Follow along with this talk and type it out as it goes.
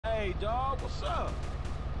Hey, dog, what's up?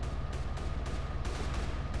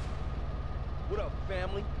 What up,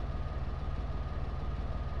 family?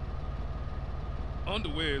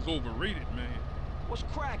 Underwear is overrated, man. What's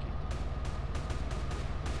cracking?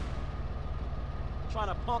 Trying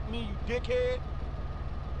to punk me, you dickhead?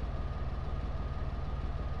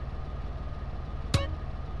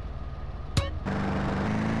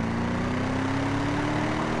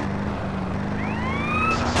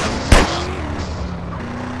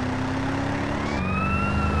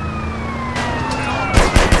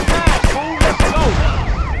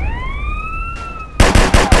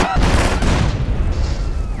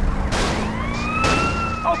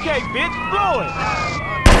 Okay, bitch, blow it!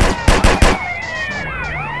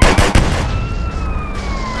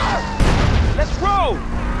 Let's roll!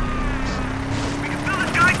 We can fill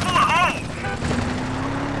this guy full of holes!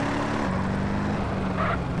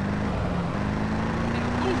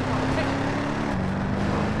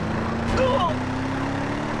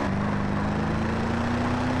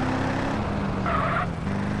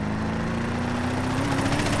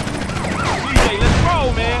 DJ, let's roll,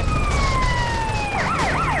 man!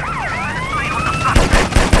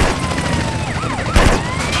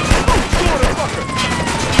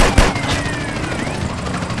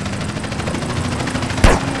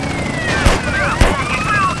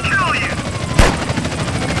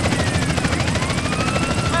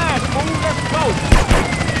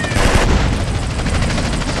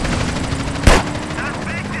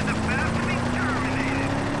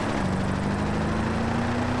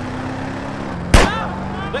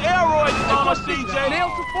 CJ, nail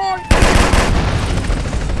support.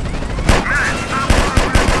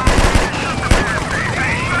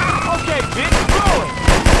 Okay, bitch, blow it.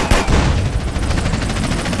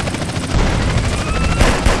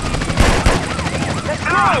 Let's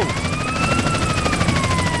go.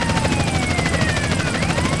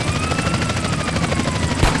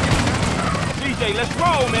 CJ, let's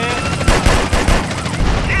roll, man.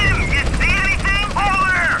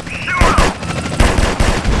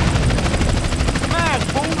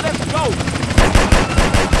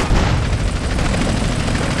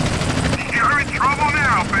 You're in trouble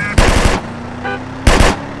now, man.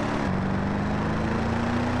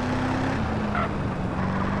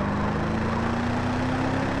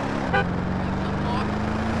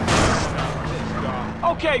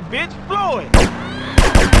 Okay, bitch, blow it.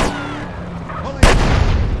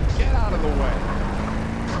 Get out of the way.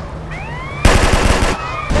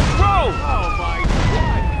 Let's roll. Oh my God.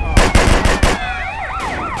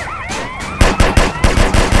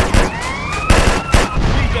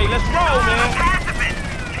 Let's roll, man. Pacifist!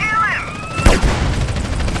 Kill him!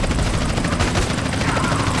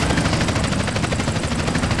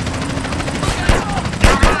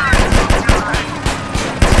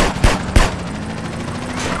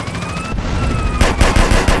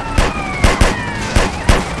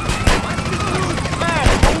 Man,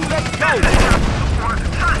 let's go.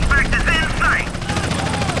 Suspect is in sight.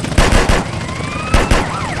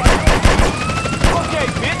 Okay,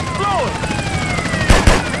 bitch, blow it.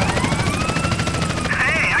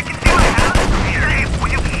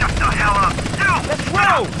 Let's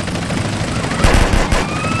roll!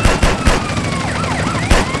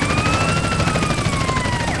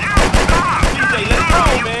 DJ, let's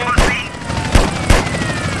roll, man!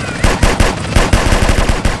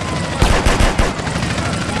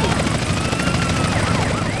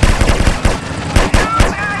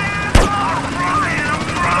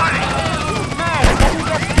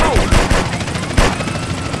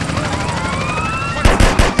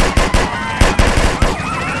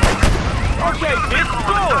 Okay, bitch,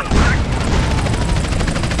 blow it!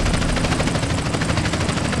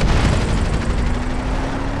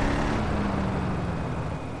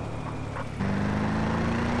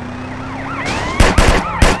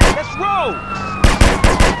 Let's roll!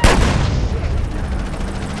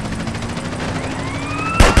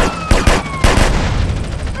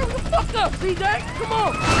 Hurry the fuck up, CJ! Come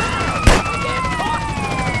on!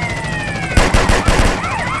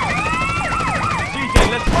 CJ,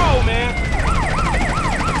 let's roll, man!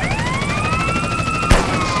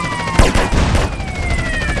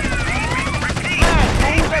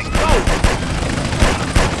 Let's go!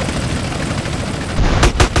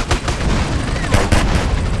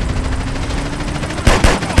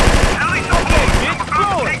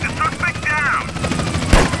 Take the suspect down!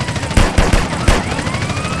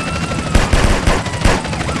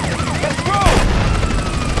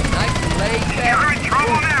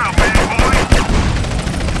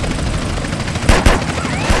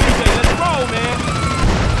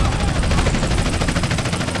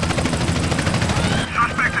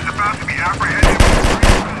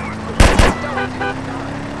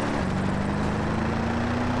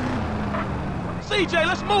 CJ,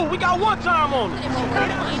 let's move. We got one time on it.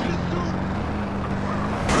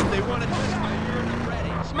 If they want to test my ear, I'm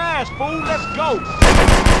ready. Smash, fool. Let's go.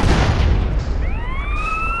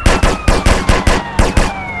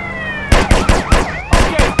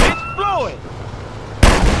 Okay, bitch. Blow it.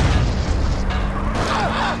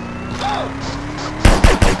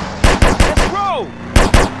 Let's roll.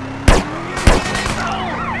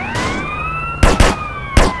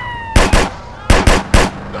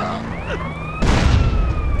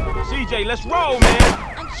 CJ, let's roll, man.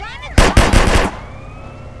 I'm trying to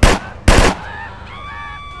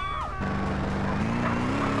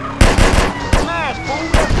Smash, fool.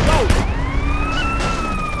 Let's go.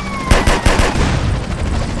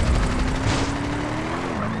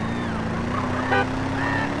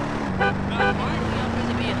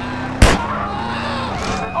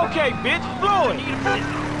 Okay, bitch. Blow it.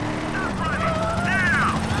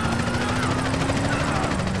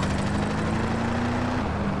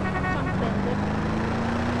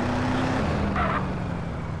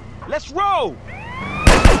 Let's roll!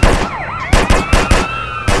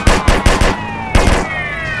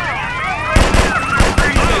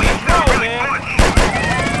 Let's roll, man!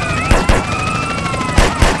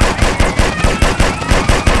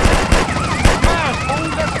 Smash, fool,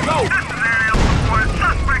 let's go! This is Area 1 where a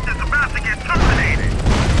suspect is about to get terminated.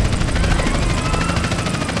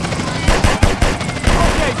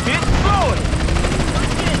 Okay, bitch, blow it!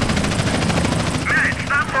 Man,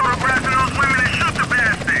 stop photographing those women and shoot the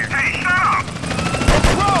bastard. Hey, shut up!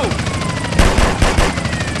 Let's roll!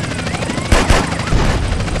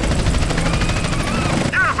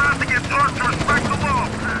 You're about to get taught to respect the law.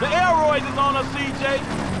 The aeroids is on us, CJ!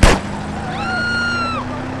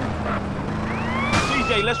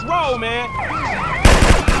 CJ, let's roll, man!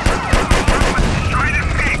 Try to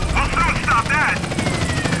speak. We'll soon stop that.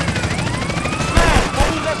 Smash,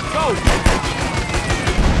 fool, let's go!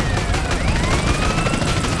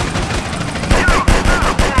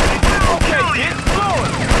 Okay, bitch, blow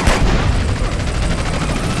it!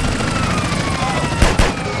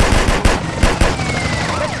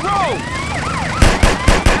 Let's roll!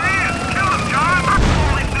 There he is. Kill him, John.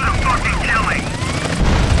 Holy shit, I'm fucking killing.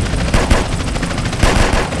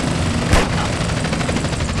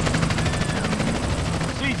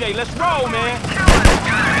 CJ, let's roll, man! Kill this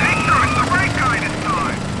guy. Make sure it's the right guy this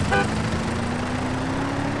time.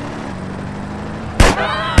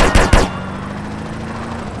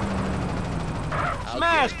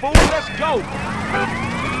 Smash, fool, let's go!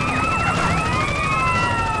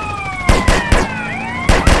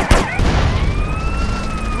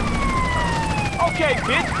 Okay,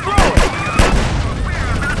 bitch, blow it!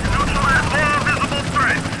 We're about to neutralize all visible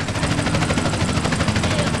threats.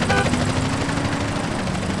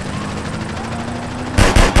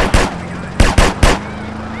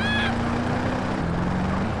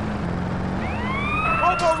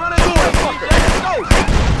 Robo running away, CJ, let's go!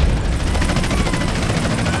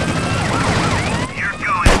 You're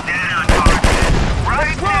going down, target. Right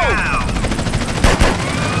Let's roll. now.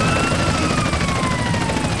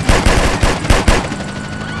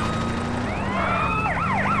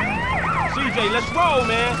 CJ, let's roll,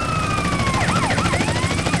 man!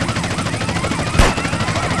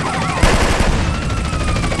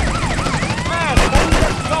 Smash, fool,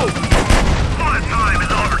 let's go! Fun time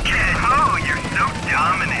is over, kid. Oh, you're so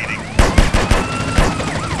dominating.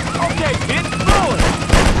 Okay, bitch, blow it!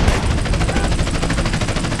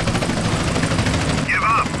 Give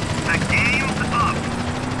up. The game's up.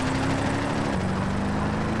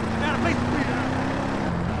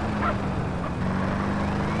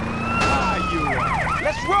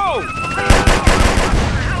 Let's roll!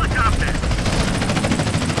 Helicopter.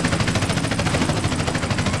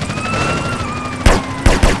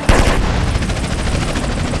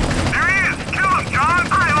 There he is. Kill him, John.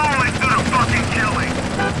 I always do the fucking killing.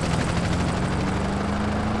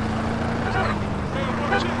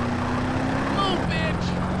 Move, bitch!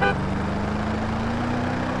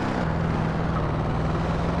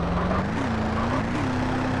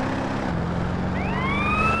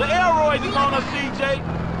 The aeroids is on us, CJ!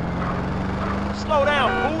 Slow down,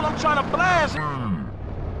 fool, I'm trying to blast!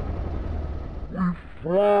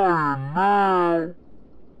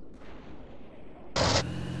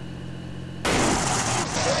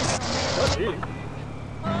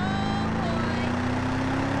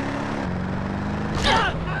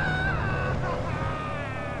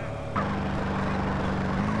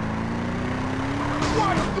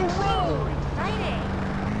 Watch the road! exciting.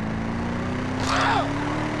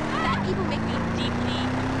 Fat people make me deeply.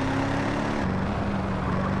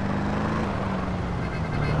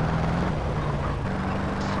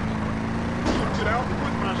 Get out and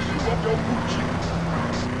put my shoe up your Gucci.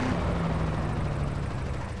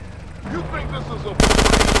 go.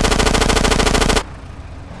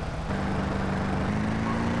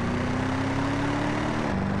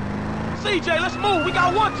 CJ, let's move. We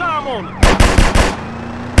got one time on it.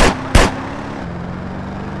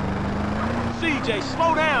 CJ,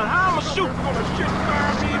 slow down. How I'ma shoot? Gonna shit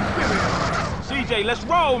fire me and finish. CJ, let's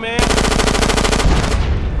roll, man.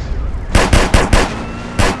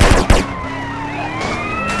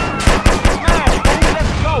 Smash, fool.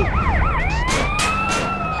 Let's go.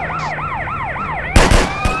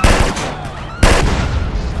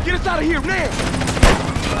 Get us out of here now.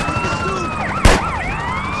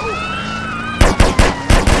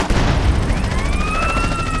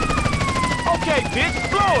 Okay, bitch,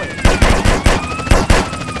 blow it.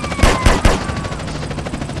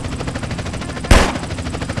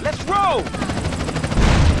 Let's roll.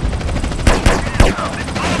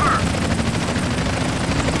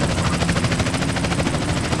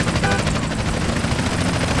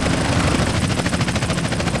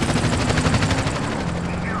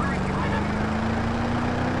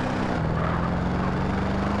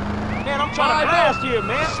 Man, I'm trying to blast here,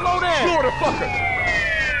 man. Slow down. Sure the fucker.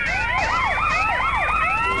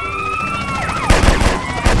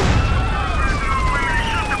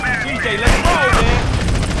 CJ, let's roll, man.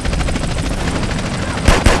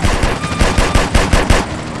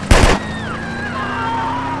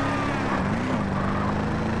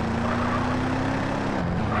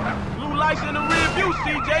 Blue lights in the rear view,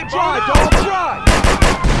 CJ. Try, Burn dog, up. try.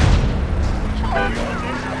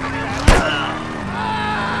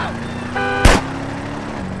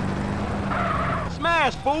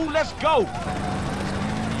 Smash, fool. Let's go.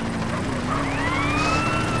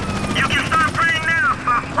 You can start praying now,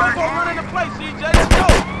 suspect. Go run into place, CJ. Let's go.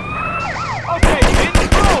 Okay, bitch,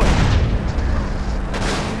 blow it.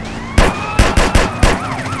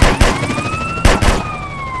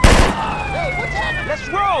 Hey, what's happening? Let's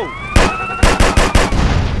roll.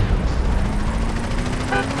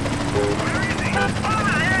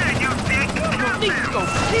 Over there, you dick. Need to go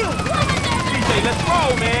kill. CJ, let's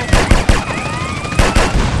roll, man.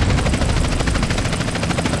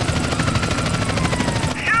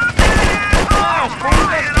 Smash, fool.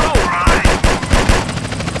 Let's go.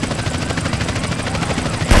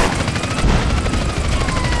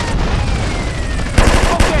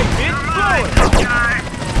 Okay, bitch, blow it.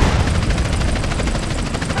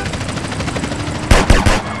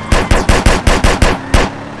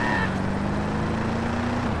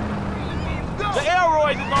 The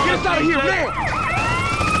aeroid is on. Get us out of here CJ. now.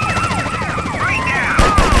 Right now.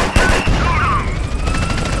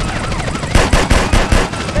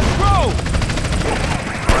 Let's roll.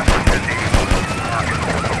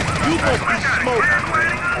 You must be smoking.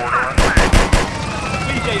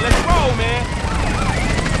 CJ, let's roll, man.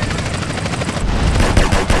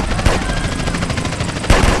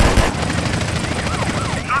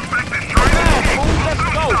 Suspect is trying Smash, to fool. Let's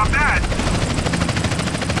go. stop that.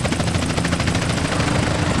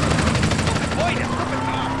 Boy, that's what the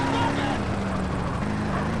car.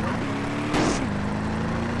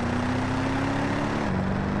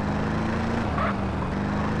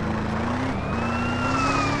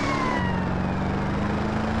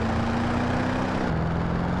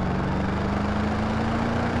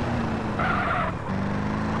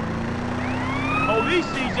 Police,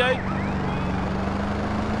 CJ.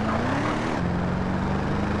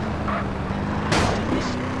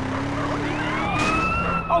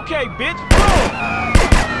 Okay, bitch, blow it.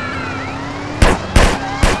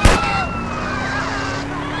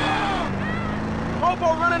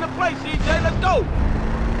 Hobo running the place, CJ. Let's go.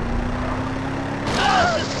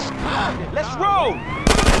 Let's roll.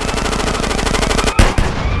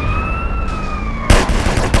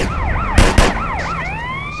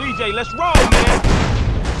 CJ, let's roll, man.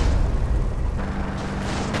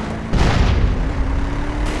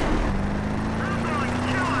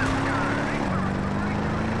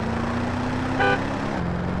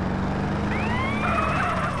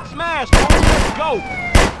 Smash, fool. Let's go.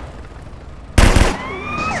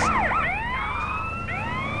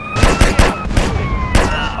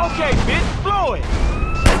 Okay, bitch, blow it.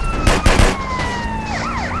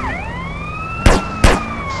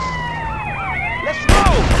 Let's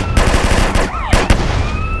roll.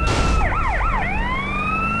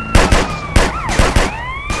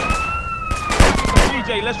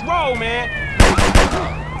 CJ, let's roll, man.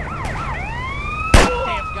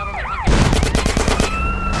 Damn government.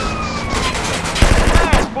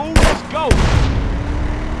 Smash, fool. Let's go.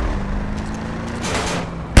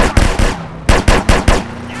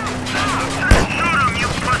 Shoot him, you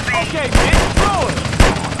pussy. Okay, bitch, blow it.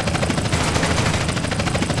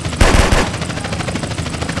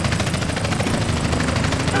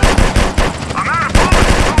 I'm out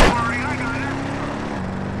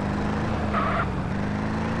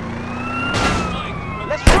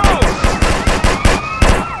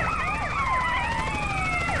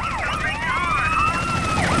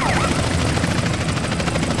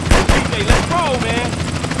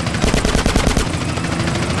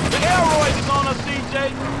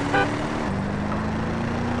CJ.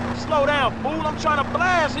 Slow down, fool. I'm trying to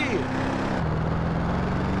blast here.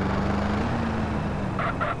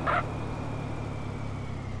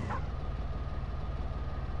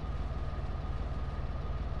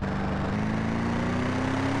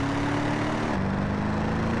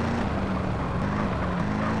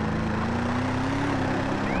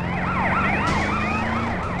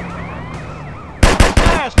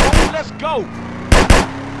 Blast, fool. Let's go.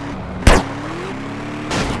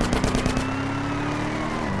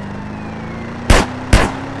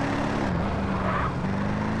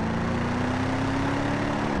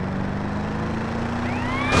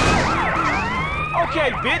 Okay,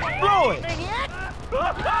 bitch, blow it!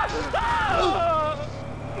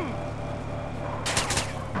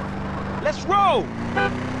 Let's roll!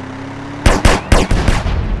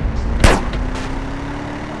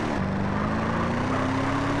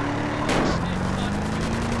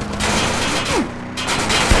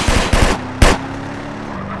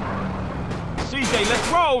 CJ, let's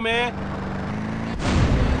roll, man!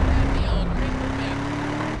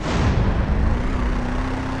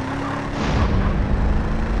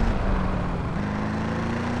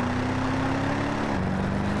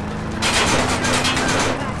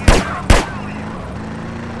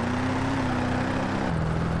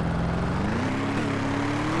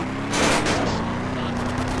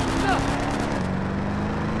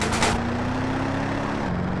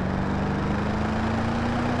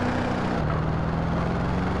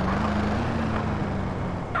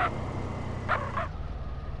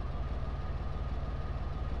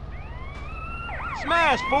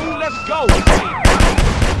 Smash, fool, let's go!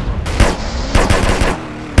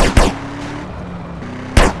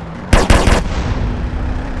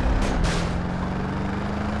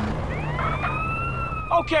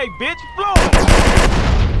 Okay, bitch, blow it!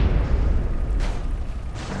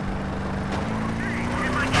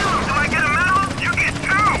 If I kill him, do I get a medal? You get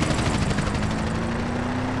two!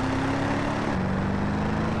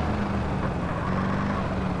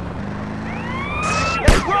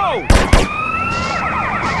 Let's roll!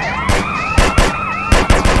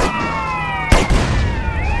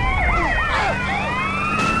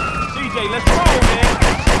 CJ, let's roll, man!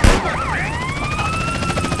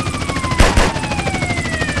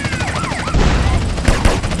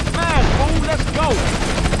 Smash, fool, let's go!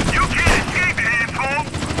 You can't escape it, asshole!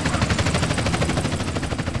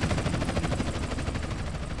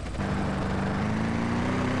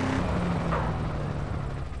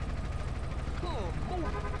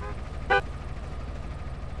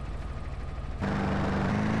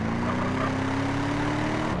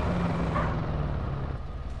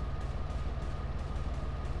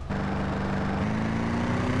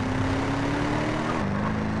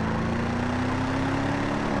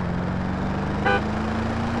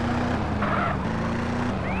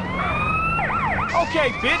 Okay,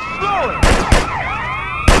 bitch, blow it!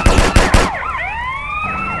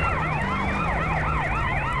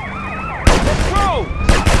 Let's roll!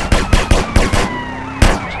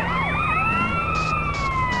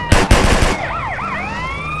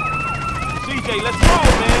 CJ, let's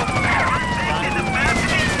roll, man! And the best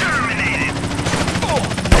is terminated!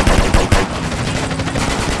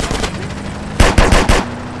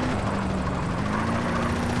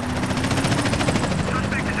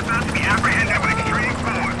 Suspect is about to be apprehended with extreme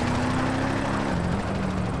force.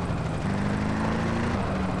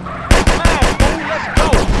 Smash, fool, let's go!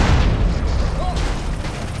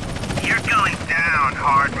 You're going down,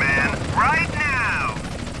 hard man. Right now!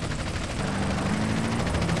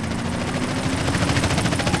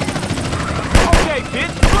 Okay,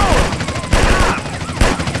 bitch, blow it!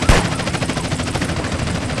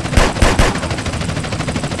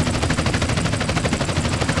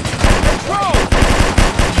 Let's roll!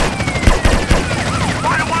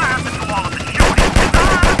 Why do I have to do all of the shooting? 'Cause I'm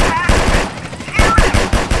a pacifist! Hear him!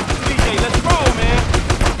 CJ, let's roll, man!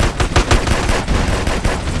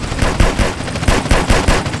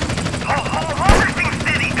 Hold this thing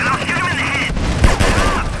steady, and I'll shoot him in the head!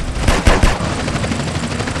 Stop!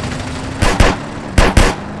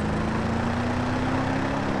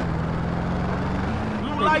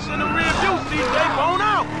 Blue lights in the rear view, CJ, bone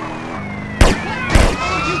out!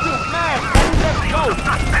 Smash, fool, let's go!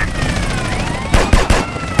 Suspect!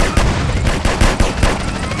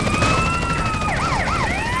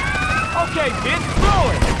 Okay, bitch, blow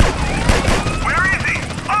it! Where is he?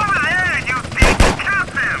 Over there, you dick! Cap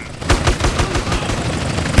him!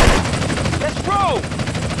 Let's roll!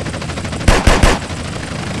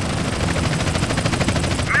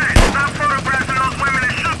 Matt, stop photographing those women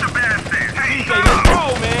and shoot the bastards! Hey, CJ, let's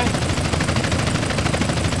roll, man!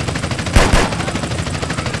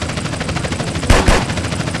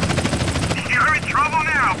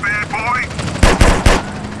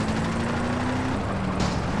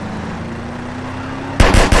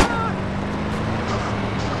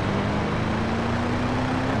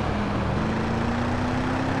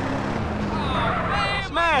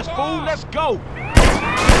 Smash, fool, let's go.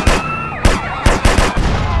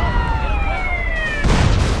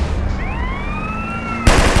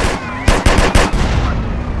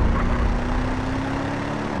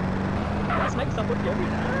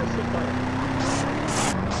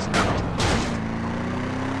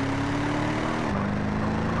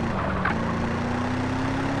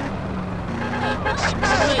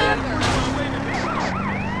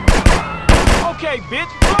 Okay,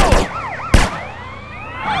 bitch, blow it.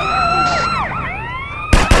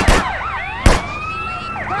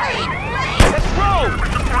 Let's roll.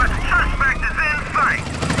 Suspect is in sight.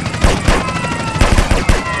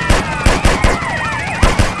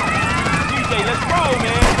 DJ, let's roll,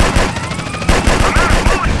 man. I'm out of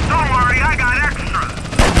bullets. Don't worry, I got extra.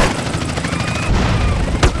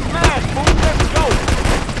 Smash, fool, let's go.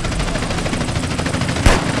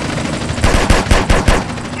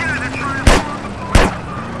 Yeah, they're trying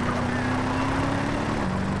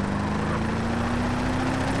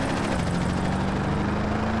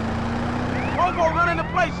Robo running the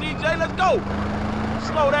place, CJ, let's go.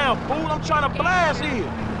 Slow down, fool, I'm trying to blast here.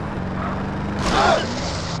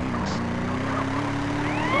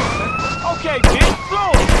 Okay, bitch,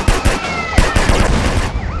 blow it.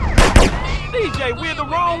 CJ, we're the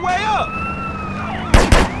wrong way up.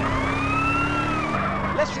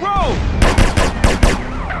 Let's roll.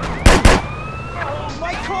 Oh,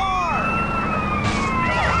 my car.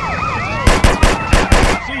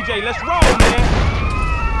 CJ, let's roll, man.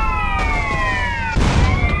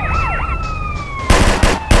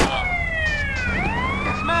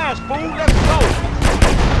 Smash, fool, let's go.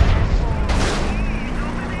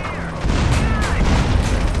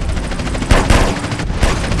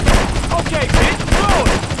 Okay, bitch, blow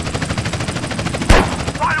it.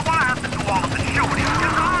 Why do I have to do all of the shooting?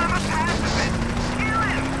 Because I'm a pacifist. Kill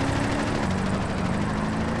him.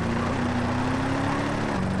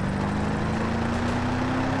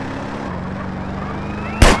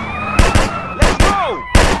 Let's go.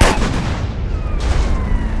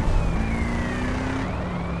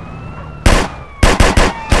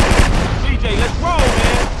 CJ, let's roll,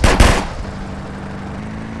 man.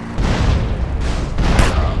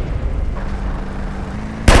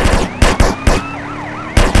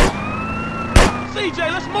 CJ,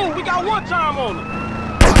 let's move. We got one time on it.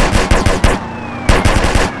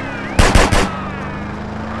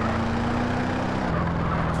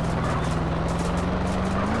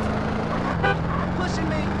 Pushing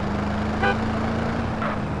me.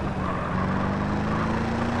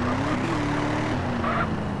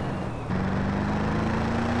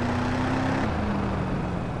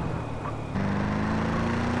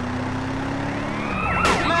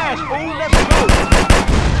 Smash, fool. Let's go.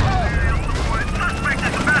 Suspect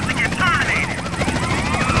is about to get terminated.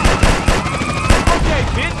 Okay,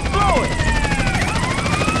 bitch, blow it.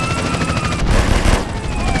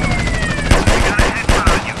 We got a hit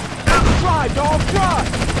on you. Try, dog, try.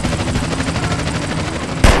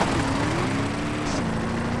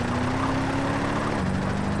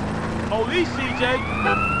 Police, CJ.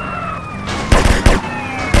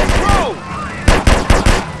 Let's roll.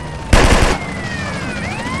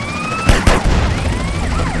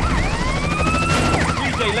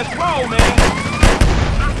 CJ, let's roll, man.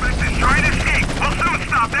 Suspect is trying to escape. We'll soon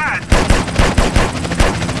stop that.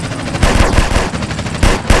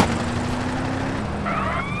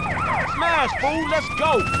 Smash, fool, let's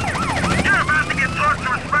go. You're about to get taught to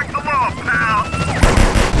respect the law, pal.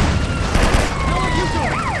 What are you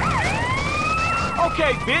doing?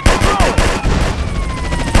 Okay, bitch, blow it.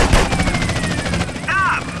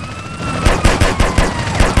 Stop.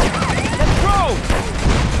 Let's roll.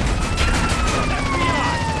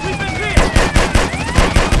 We've been here.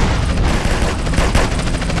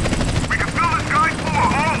 We can fill this guy full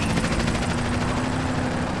of holes.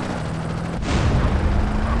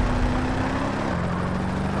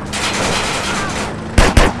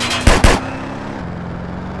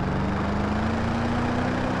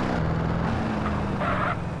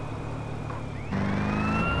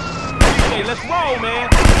 CJ, let's roll, man.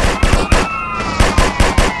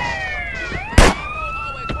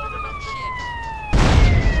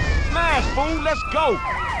 Smash, fool, let's go.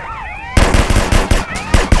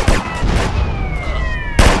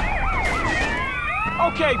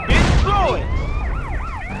 Okay, bitch, blow it.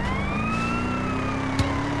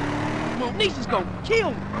 Well, Nisa's gonna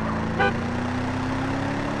kill me.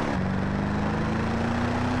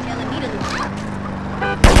 Telling me to lose.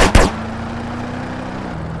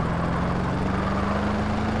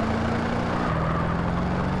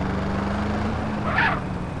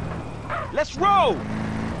 Let's roll.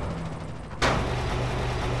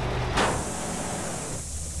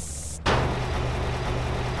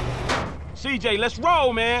 CJ, let's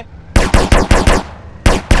roll, man.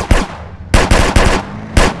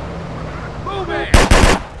 Move it!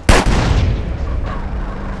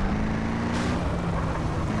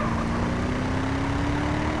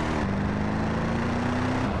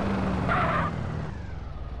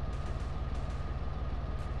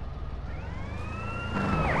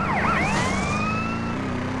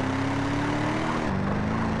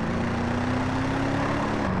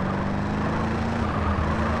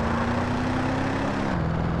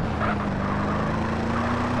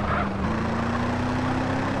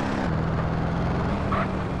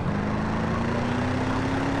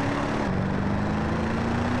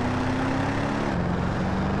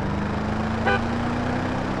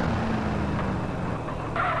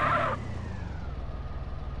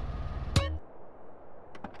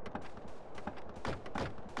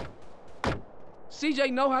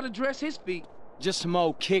 CJ know how to dress his feet. Just some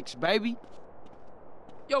old kicks, baby.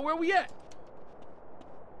 Yo, where we at?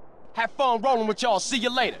 Have fun rolling with y'all. See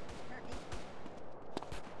you later.